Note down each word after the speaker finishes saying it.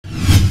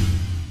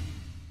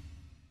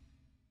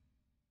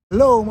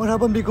Hello,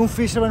 Marhaban Bikum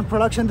Fisherman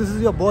Production. This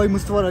is your boy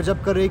Mustafa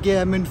Rajab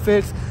Kareke. I'm in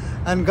Fits,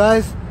 and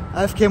guys,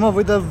 I've came up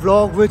with a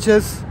vlog which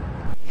is,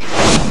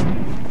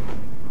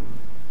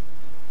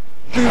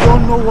 if you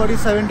don't know what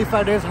is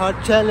 75 days hard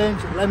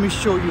challenge, let me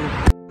show you.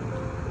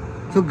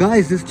 So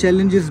guys, this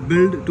challenge is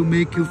built to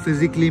make you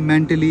physically,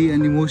 mentally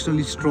and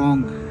emotionally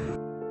strong.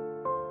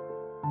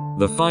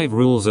 The 5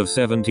 rules of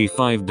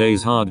 75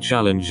 days hard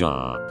challenge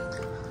are: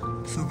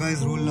 So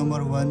guys, rule number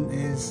 1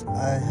 is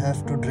I have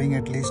to drink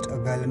at least a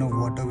gallon of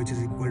water, which is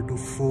equal to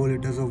 4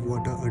 liters of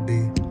water a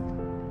day.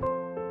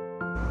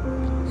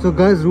 So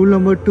guys, rule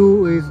number 2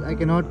 is I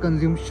cannot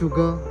consume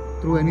sugar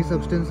through any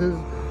substances.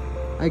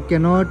 I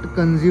cannot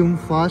consume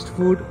fast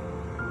food.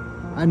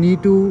 I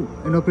need to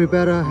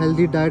prepare a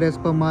healthy diet as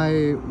per my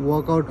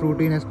workout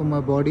routine, as per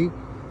my body,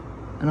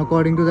 and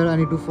according to that I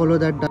need to follow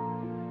that diet.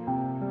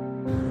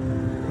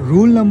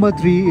 Rule number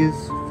 3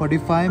 is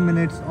 45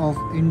 minutes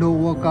of indoor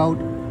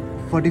workout,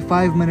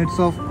 45 minutes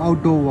of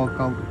outdoor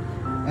workout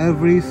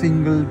every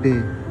single day.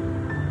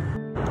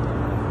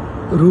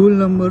 Rule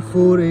number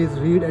 4 is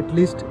read at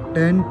least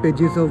 10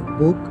 pages of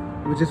book,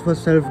 which is for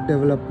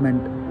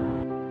self-development.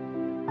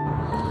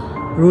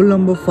 Rule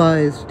number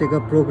 5 is take a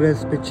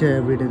progress picture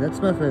every day.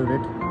 That's my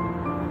favorite.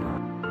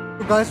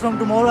 So guys, from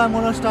tomorrow I'm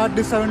gonna start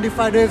this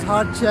 75 days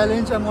hard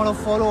challenge. I'm gonna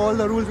follow all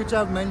the rules which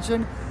I've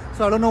mentioned.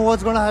 So I don't know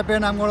what's gonna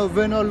happen. I'm gonna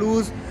win or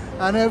lose.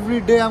 And every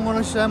day I'm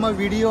gonna share my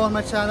video on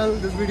my channel,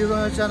 this videos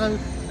on my channel,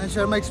 and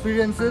share my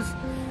experiences.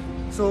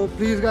 So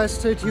please guys,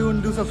 stay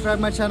tuned, do subscribe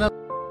my channel.